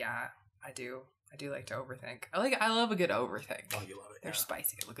 I do. I do like to overthink. I love a good overthink. Oh, you love it. They're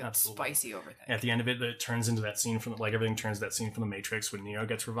spicy. Look at spicy overthink. At the end of it, it turns into that scene from everything turns to that scene from The Matrix when Neo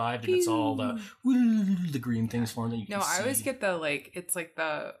gets revived, and it's all the green things falling. No, I always get the it's like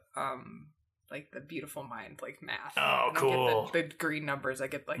the beautiful mind, like math. Oh, cool. I get the green numbers. I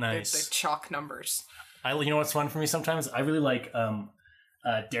get like the chalk numbers. You know what's fun for me sometimes? I really like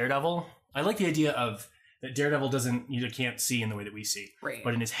Daredevil. I like the idea of that Daredevil can't see in the way that we see. Right.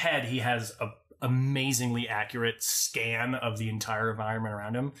 But in his head, he has a amazingly accurate scan of the entire environment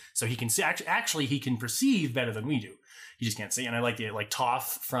around him. So he can see, actually he can perceive better than we do. He just can't see. And I like it. Like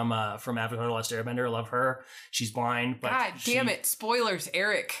Toph from Avatar: The Last Airbender. I love her. She's blind. But God damn it. Spoilers,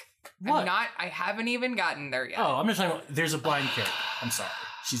 Eric. What? I haven't even gotten there yet. Oh, I'm just talking about, there's a blind character. I'm sorry.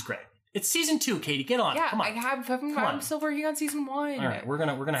 She's great. It's season 2, Katie. Get on. Yeah, Come on. I'm still working on season 1. All right, we're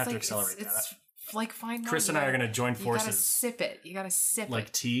gonna have to accelerate that. It's like fine. Chris and I are gonna join forces. You gotta sip it.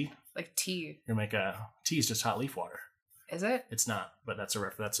 Like tea. Like tea. You're gonna make tea is just hot leaf water. Is it? It's not, but that's a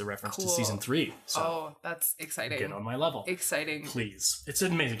reference cool. to season 3. So that's exciting. Get on my level. Exciting. Please. It's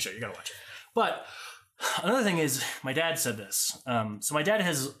an amazing show. You gotta watch it. But another thing is, my dad said this. So my dad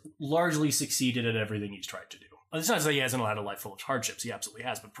has largely succeeded at everything he's tried to do. It's not that he hasn't had a life full of hardships. He absolutely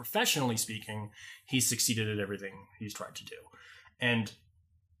has. But professionally speaking, he's succeeded at everything he's tried to do. And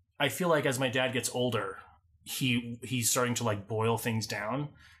I feel like as my dad gets older, he's starting to like boil things down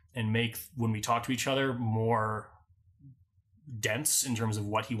and make, when we talk to each other, more dense in terms of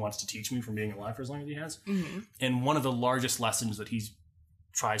what he wants to teach me from being alive for as long as he has. Mm-hmm. And one of the largest lessons that he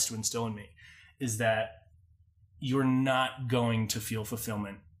tries to instill in me is that you're not going to feel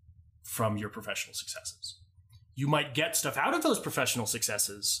fulfillment from your professional successes. You might get stuff out of those professional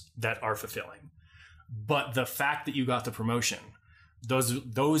successes that are fulfilling, but the fact that you got the promotion,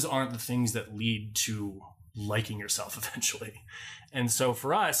 those aren't the things that lead to liking yourself eventually. And so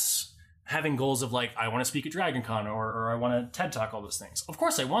for us, having goals of like, I want to speak at DragonCon or I want to TED Talk, all those things. Of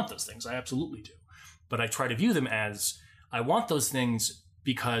course I want those things. I absolutely do. But I try to view them as, I want those things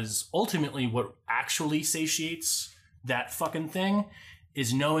because ultimately what actually satiates that fucking thing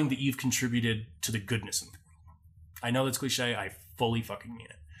is knowing that you've contributed to the goodness in the world. I know that's cliche. I fully fucking mean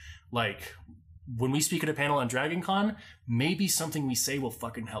it. Like, when we speak at a panel on DragonCon, maybe something we say will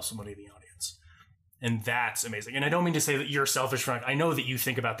fucking help somebody in the audience. And that's amazing. And I don't mean to say that you're selfish, Frank. I know that you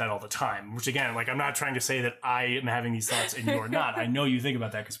think about that all the time, which again, like, I'm not trying to say that I am having these thoughts and you're not. I know you think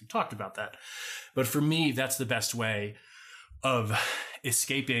about that because we talked about that. But for me, that's the best way of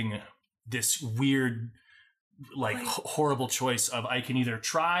escaping this weird, like, horrible choice of I can either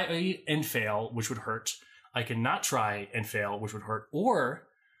try and fail, which would hurt. I can not try and fail, which would hurt. Or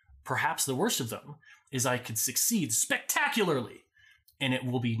perhaps the worst of them is I could succeed spectacularly and it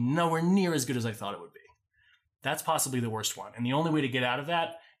will be nowhere near as good as I thought it would be. That's possibly the worst one. And the only way to get out of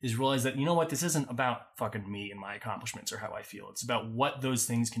that is realize that, you know what, this isn't about fucking me and my accomplishments or how I feel. It's about what those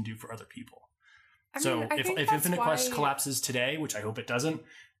things can do for other people. If Infinite Quest collapses today, which I hope it doesn't,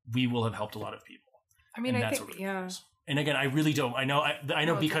 we will have helped a lot of people. I mean, I think, yeah. And again, I really don't. I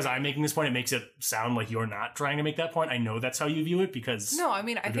know because I'm making this point, it makes it sound like you're not trying to make that point. I know that's how you view it because I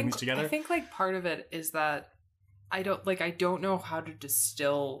think like part of it is that I don't know how to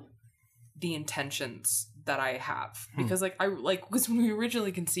distill the intentions that I have because because when we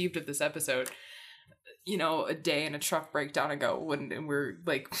originally conceived of this episode, you know, a day in a truck breakdown ago and we're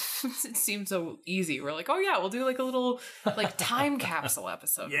like, it seemed so easy. We're like, oh yeah, we'll do like a little like time capsule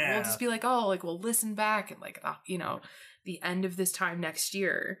episode. Yeah. We'll just be like, oh, like we'll listen back and like, you know, the end of this time next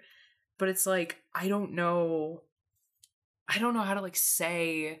year. But it's like, I don't know how to like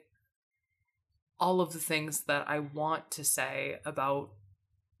say all of the things that I want to say about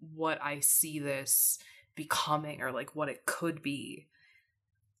what I see this becoming or like what it could be.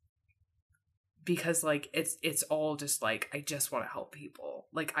 Because like it's all just like I just want to help people.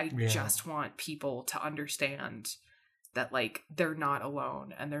 Like I just want people to understand that like they're not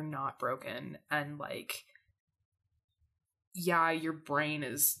alone and they're not broken and like yeah, your brain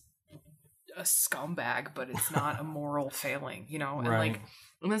is a scumbag, but it's not a moral failing, you know? And like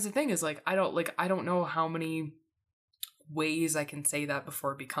and that's the thing is like I don't know how many ways I can say that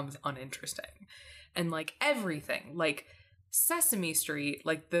before it becomes uninteresting. And like everything, like Sesame Street,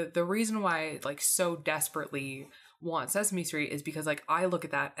 like the reason why I like so desperately want Sesame Street is because like I look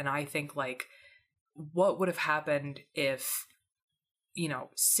at that and I think like what would have happened if, you know,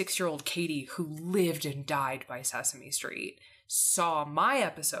 6-year-old Katie who lived and died by Sesame Street saw my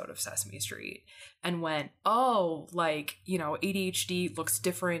episode of Sesame Street and went, oh, like, you know, ADHD looks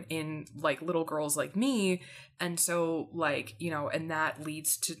different in like little girls like me. And so like, you know, and that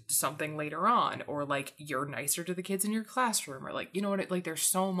leads to something later on, or like you're nicer to the kids in your classroom, or like, you know what, like there's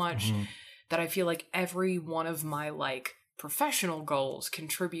so much that I feel like every one of my like professional goals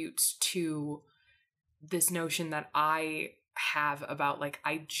contributes to this notion that I have about like,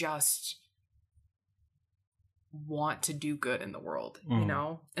 I just want to do good in the world, you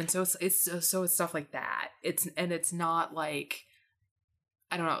know? And so it's stuff like that. It's not like,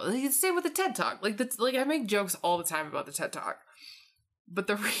 I don't know, like, it's the same with the TED Talk. Like that's like I make jokes all the time about the TED Talk. But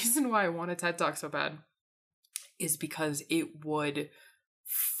the reason why I want a TED Talk so bad is because it would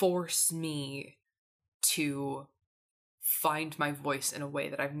force me to find my voice in a way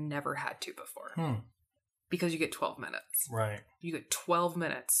that I've never had to before. Because you get 12 minutes. Right. You get 12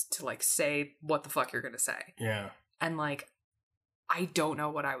 minutes to like say what the fuck you're going to say. Yeah. And like, I don't know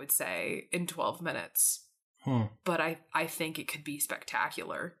what I would say in 12 minutes. But I think it could be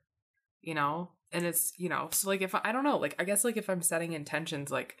spectacular, you know? And it's, you know, so like if I don't know, like I guess like if I'm setting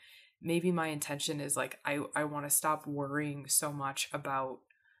intentions, like maybe my intention is like I want to stop worrying so much about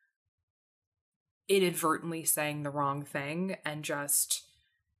inadvertently saying the wrong thing and just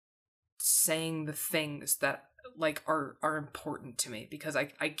saying the things that like are important to me, because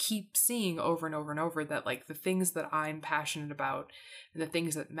I keep seeing over and over and over that like the things that I'm passionate about and the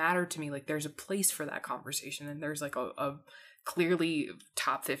things that matter to me, like there's a place for that conversation, and there's like a clearly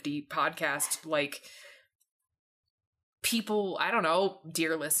top 50 podcast, like people, I don't know,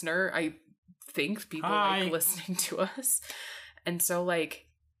 dear listener, I think people like listening to us, and so like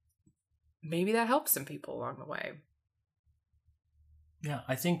maybe that helps some people along the way. Yeah,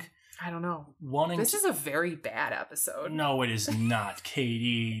 I think I don't know. This is a very bad episode. No, it is not,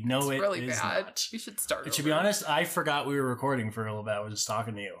 Katie. No, it's really is bad. Not. We should start over. To be honest, I forgot we were recording for a little bit. I was just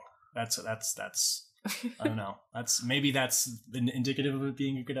talking to you. That's I don't know. That's indicative of it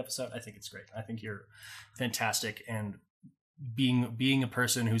being a good episode. I think it's great. I think you're fantastic, and being a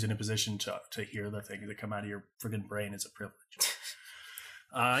person who's in a position to hear the things that come out of your friggin' brain is a privilege.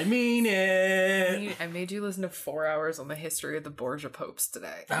 I mean it. I made you listen to 4 hours on the history of the Borgia popes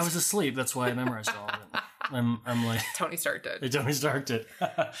today. I was asleep. That's why I memorized all of it. I'm like Tony Stark did. Tony Stark did.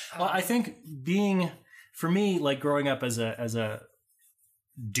 Well, I think for me, like growing up as a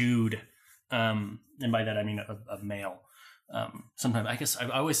dude, and by that I mean a male. Sometimes I guess I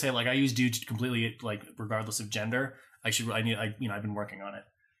always say like I use dude completely like regardless of gender. I've been working on it.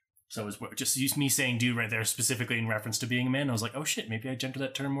 So it was just me saying dude right there specifically in reference to being a man. I was like, oh shit, maybe I gender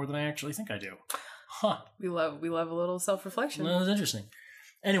that term more than I actually think I do. Huh. We love a little self-reflection. That was interesting.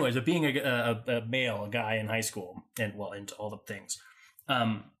 Anyways, but being a male, a guy in high school, and well, into all the things,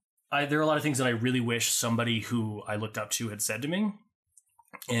 there are a lot of things that I really wish somebody who I looked up to had said to me.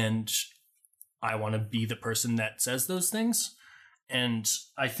 And I want to be the person that says those things. And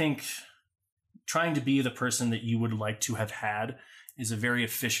I think trying to be the person that you would like to have had is a very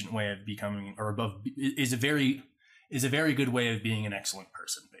efficient way of becoming, or above, is a very good way of being an excellent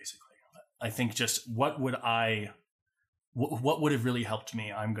person, basically. I think just what would have really helped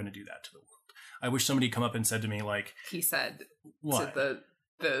me, I'm going to do that to the world. I wish somebody come up and said to me, like... He said what? To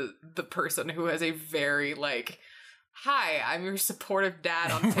the person who has a very, like... Hi, I'm your supportive dad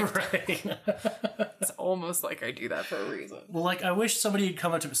on TikTok. Right. It's almost like I do that for a reason. Well, like, I wish somebody had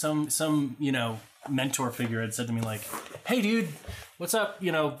come up to some, mentor figure had said to me, like, hey, dude, what's up,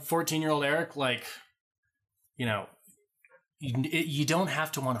 14-year-old Eric? Like, you don't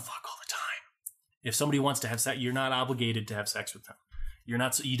have to want to fuck all the time. If somebody wants to have sex, you're not obligated to have sex with them. You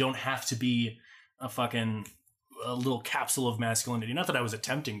don't have to be a little capsule of masculinity. Not that I was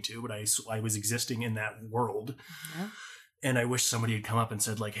attempting to, but I was existing in that world. Yeah. And I wish somebody had come up and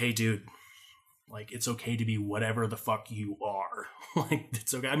said like, hey dude, like it's okay to be whatever the fuck you are. Like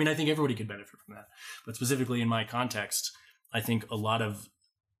it's okay. I mean, I think everybody could benefit from that, but specifically in my context, I think a lot of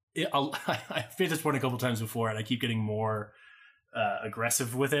I've made this point a couple times before, and I keep getting more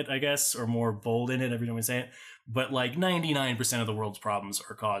aggressive with it, I guess, or more bold in it every time I say it. But like 99% of the world's problems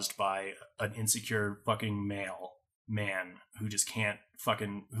are caused by an insecure fucking man who just can't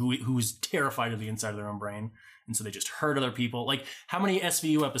fucking who's terrified of the inside of their own brain, and so they just hurt other people. Like how many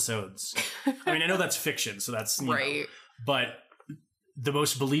SVU episodes? I mean, I know that's fiction, so that's right. But the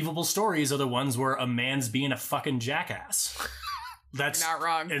most believable stories are the ones where a man's being a fucking jackass. That's not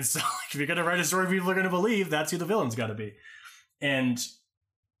wrong. And so if you're going to write a story people are going to believe, that's who the villain's got to be. And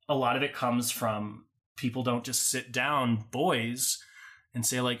a lot of it comes from people don't just sit down, boys, and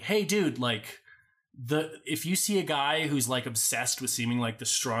say like, hey, dude, like if you see a guy who's like obsessed with seeming like the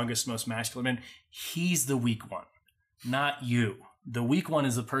strongest, most masculine man, he's the weak one, not you. The weak one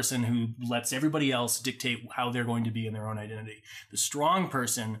is the person who lets everybody else dictate how they're going to be in their own identity. The strong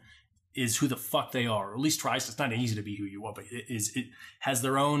person is who the fuck they are, or at least tries to. It's not easy to be who you are, but it has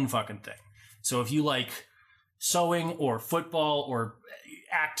their own fucking thing. So if you like sewing or football or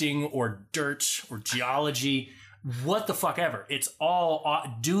acting or dirt or geology, what the fuck ever, it's all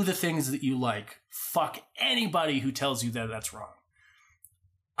do the things that you like. Fuck anybody who tells you that that's wrong.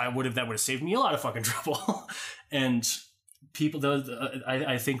 That would have saved me a lot of fucking trouble. And people,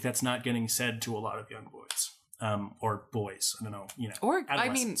 I think that's not getting said to a lot of young boys. Or boys, I don't know, or I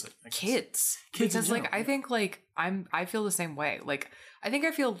mean, kids because like I think like I feel the same way. Like I think I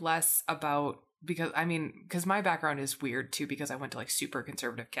feel less about because my background is weird too, because I went to like super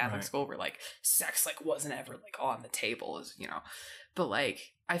conservative Catholic school where like sex like wasn't ever like on the table, as but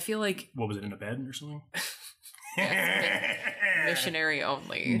like I feel like, what was it, in a bed or something? Yes, missionary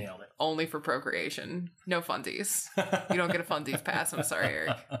only. Nailed it. Only for procreation, no funsies. You don't get a funsies pass. I'm sorry,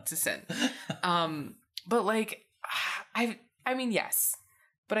 Eric, it's a sin. But like, I mean, yes,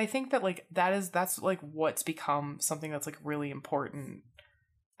 but I think that like that's like what's become something that's like really important.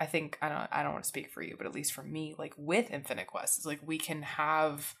 I think I don't want to speak for you, but at least for me, like with Infinite Quest, it's like we can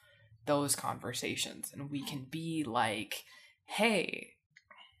have those conversations and we can be like, hey,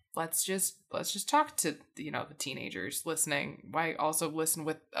 let's just talk to the teenagers listening. Why also listen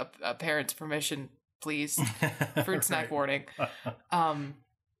with a parent's permission, please. Fruit snack warning.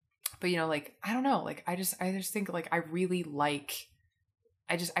 But like I don't know, like I just think like I really like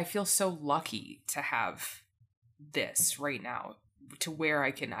I feel so lucky to have this right now, to where I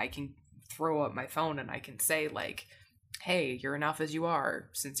can throw up my phone and I can say like, hey, you're enough as you are,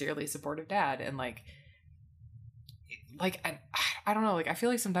 sincerely supportive dad. And like I don't know, like I feel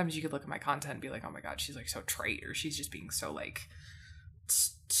like sometimes you could look at my content and be like, oh my god, she's like so trite, or she's just being so like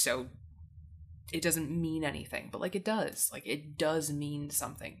so it doesn't mean anything, but like it does mean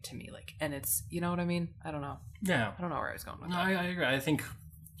something to me, like, and it's, you know what I mean? I don't know. Yeah, I don't know where I was going with that. I agree. I think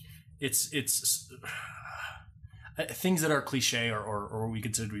it's things that are cliche or we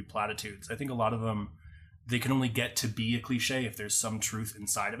consider to be platitudes. I think a lot of them, they can only get to be a cliche if there's some truth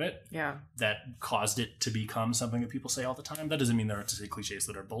inside of it. Yeah, that caused it to become something that people say all the time. That doesn't mean there aren't to say cliches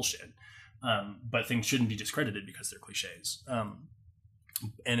that are bullshit, but things shouldn't be discredited because they're cliches.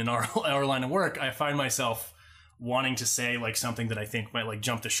 And in our line of work, I find myself wanting to say like something that I think might like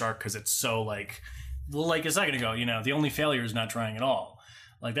jump the shark because it's so like, well, like a second ago, the only failure is not trying at all.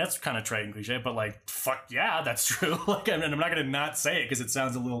 Like that's kind of trite and cliche, but like, fuck yeah, that's true. Like, and I'm not going to not say it because it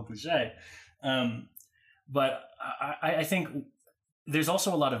sounds a little cliche. But I think there's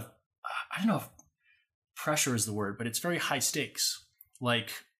also a lot of, I don't know if pressure is the word, but it's very high stakes.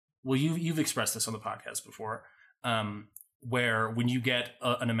 Like, well, you've expressed this on the podcast before. Where when you get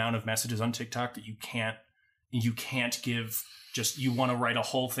an amount of messages on TikTok that you can't give, just you want to write a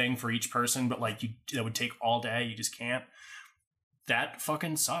whole thing for each person, but like that would take all day. You just can't. That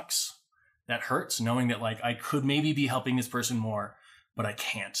fucking sucks. That hurts, knowing that like I could maybe be helping this person more, but I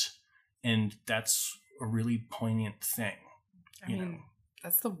can't. And that's a really poignant thing. I mean,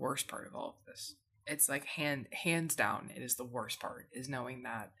 that's the worst part of all of this. It's like hands down, it is the worst part, is knowing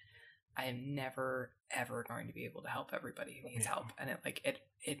that I am never ever going to be able to help everybody who needs help, and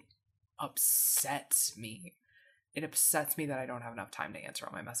it upsets me. It upsets me that I don't have enough time to answer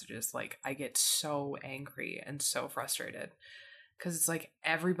all my messages. Like I get so angry and so frustrated because it's like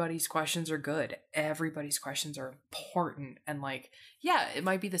everybody's questions are good, everybody's questions are important, and like it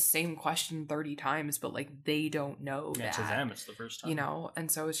might be the same question 30 times, but like they don't know that to them it's the first time, and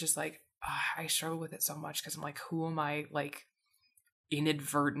so it's just like I struggle with it so much because I'm like, who am I like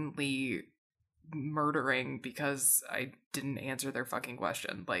inadvertently murdering because I didn't answer their fucking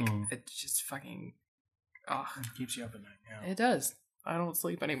question? Like, it's just fucking. It keeps you up at night. Yeah. It does. I don't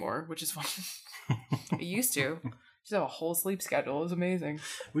sleep anymore, which is fine. I used to. Just have a whole sleep schedule. It was amazing.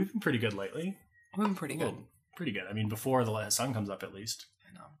 We've been pretty good lately. We've been pretty good. Well, pretty good. I mean, before the sun comes up, at least.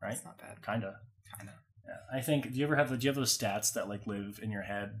 I know. Right? It's not bad. Kinda. Yeah. I think. Do you have those stats that like live in your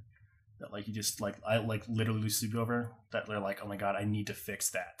head that like you just like I like literally sleep over that they're like, oh my god, I need to fix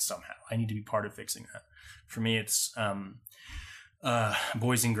that somehow. I need to be part of fixing that. For me, it's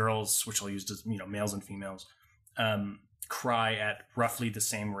boys and girls, which I'll use as males and females, cry at roughly the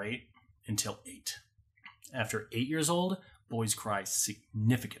same rate until 8. After 8 years old, boys cry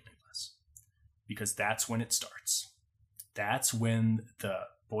significantly less because that's when it starts. That's when the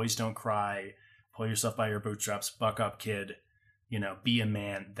boys don't cry, pull yourself by your bootstraps, buck up, kid, be a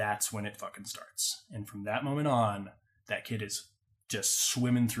man. That's when it fucking starts. And from that moment on, that kid is just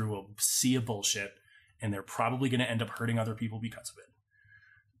swimming through a sea of bullshit, and they're probably going to end up hurting other people because of it.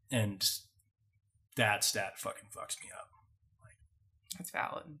 And that stat fucking fucks me up. That's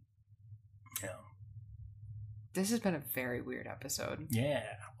valid. Yeah. This has been a very weird episode. Yeah,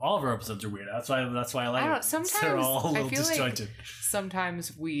 all of our episodes are weird. That's why I like it. Sometimes they're all a little I feel disjointed. like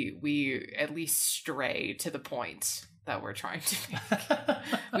sometimes we at least stray to the point that we're trying to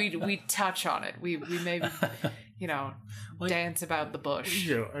make. we touch on it. We maybe dance about the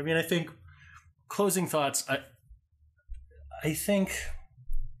bush. I mean, I think closing thoughts. I think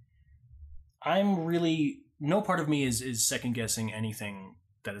I'm really no part of me is second guessing anything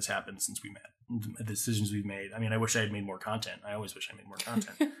that has happened since we met. The decisions we've made. I mean, I wish I had made more content. I always wish I made more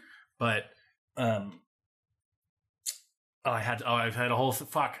content. But I've had a whole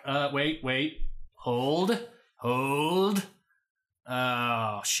wait, hold.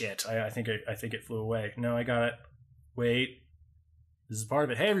 Oh shit! I think it flew away. No, I got it. Wait, this is part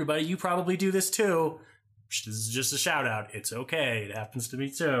of it. Hey everybody, you probably do this too. This is just a shout out. It's okay. It happens to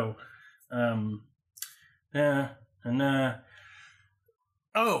me too.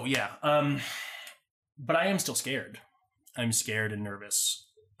 Oh yeah. But I am still scared. I'm scared and nervous.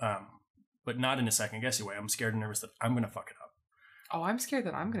 But not in a second guessy way. I'm scared and nervous that I'm gonna fuck it up. Oh, I'm scared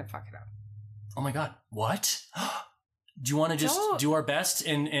that I'm gonna fuck it up. Oh my god. What? Do you want to just do our best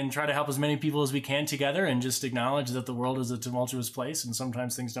and try to help as many people as we can together and just acknowledge that the world is a tumultuous place and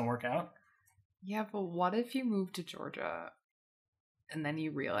sometimes things don't work out? Yeah, but what if you move to Georgia and then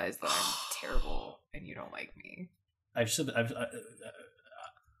you realize that I'm terrible and you don't like me? I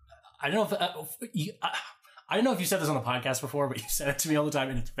don't know I don't know if you said this on the podcast before, but you said it to me all the time,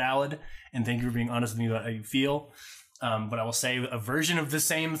 and it's valid. And thank you for being honest with me about how you feel. But I will say a version of the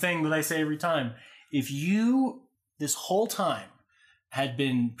same thing that I say every time. If you, this whole time, had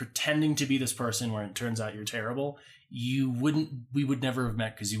been pretending to be this person where it turns out you're terrible, we would never have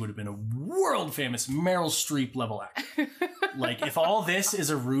met because you would have been a world famous Meryl Streep level actor. Like, if all this is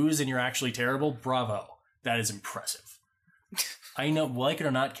a ruse and you're actually terrible, bravo. That is impressive. I know, like it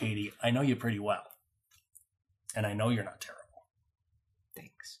or not, Katie, I know you pretty well. And I know you're not terrible.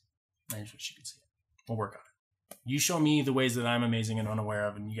 Thanks. I just wish you could see it. We'll work on it. You show me the ways that I'm amazing and unaware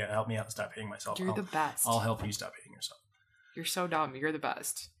of, and you gotta help me out and stop hating myself. You're the best. I'll help you stop hating yourself. You're so dumb. You're the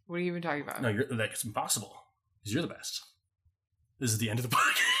best. What are you even talking about? No, that's impossible. Because you're the best. This is the end of the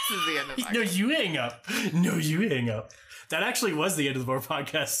podcast. This is the end of the podcast. No, you hang up. That actually was the end of our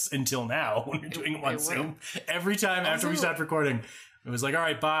podcast until now when we're doing them on Zoom. Every time after we stopped recording, it was like, all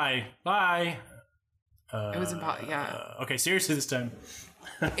right, bye. It was impossible. Yeah. Okay, seriously this time.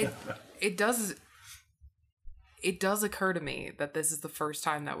 It does occur to me that this is the first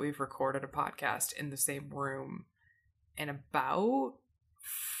time that we've recorded a podcast in the same room in about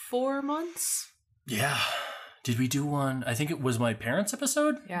 4 months. Yeah. Did we do one? I think it was my parents'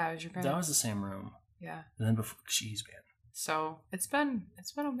 episode. Yeah, it was your parents. That was the same room. Yeah. And then before, jeez, man. So it's been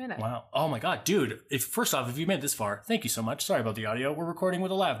a minute. Wow. Oh my god, dude. First off, if you made it this far, thank you so much. Sorry about the audio. We're recording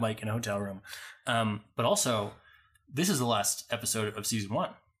with a lav mic in a hotel room. But also, this is the last episode of season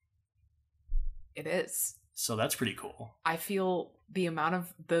 1. It is. So that's pretty cool. I feel the amount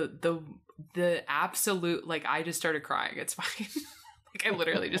of the absolute, like, I just started crying. It's fine. Like, I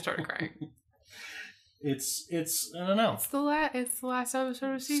literally just started crying. It's I don't know. It's the last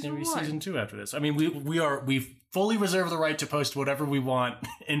episode of season 1. It's gonna be season 2 after this. I mean, we've fully reserved the right to post whatever we want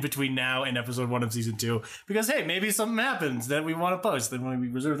in between now and episode 1 of season 2 because hey, maybe something happens that we want to post. Then we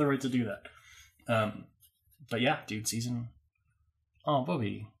reserve the right to do that. But yeah, dude, oh,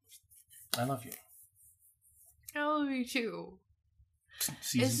 Bobby, I love you. I love you too.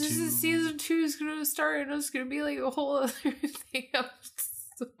 Season 2 is gonna start and it's gonna be like a whole other thing.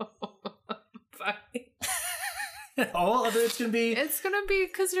 Oh, it's gonna be. It's gonna be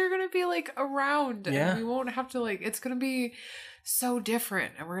because you're gonna be like around, Yeah. and we won't have to like. It's gonna be so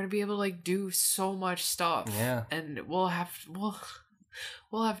different, and we're gonna be able to like do so much stuff. Yeah. And we'll have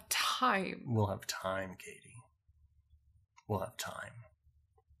time. We'll have time, Katie. We'll have time.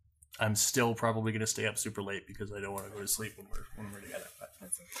 I'm still probably gonna stay up super late because I don't want to go to sleep when we're together.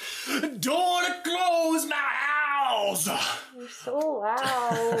 But don't want to close my house. You're so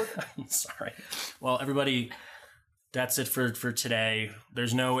loud. I'm sorry. Well, everybody, that's it for today.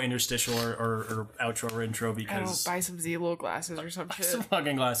 There's no interstitial or outro or intro because buy some Zelo glasses or some shit. some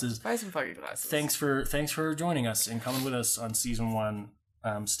fucking glasses. Buy some fucking glasses. Thanks for joining us and coming with us on season 1.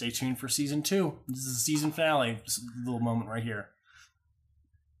 Stay tuned for season 2. This is the season finale. Just a little moment right here.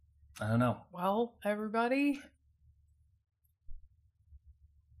 I don't know. Well, everybody,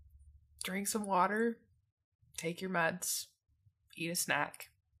 drink some water, take your meds, eat a snack,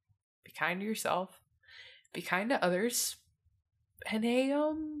 be kind to yourself, be kind to others, and hey,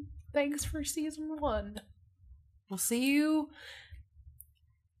 thanks for season 1. We'll see you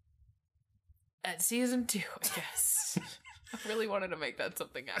at season 2, I guess. I really wanted to make that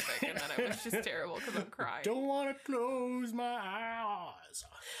something epic, and then it was just terrible because I'm crying. Don't want to close my eyes.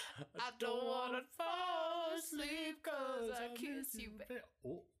 I don't want to fall asleep because I kiss you.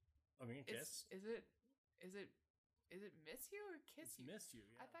 Oh, I mean, kiss. Is it miss you or kiss you? Miss you.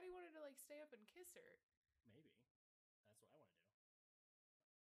 Yeah. I thought he wanted to like stay up and kiss her.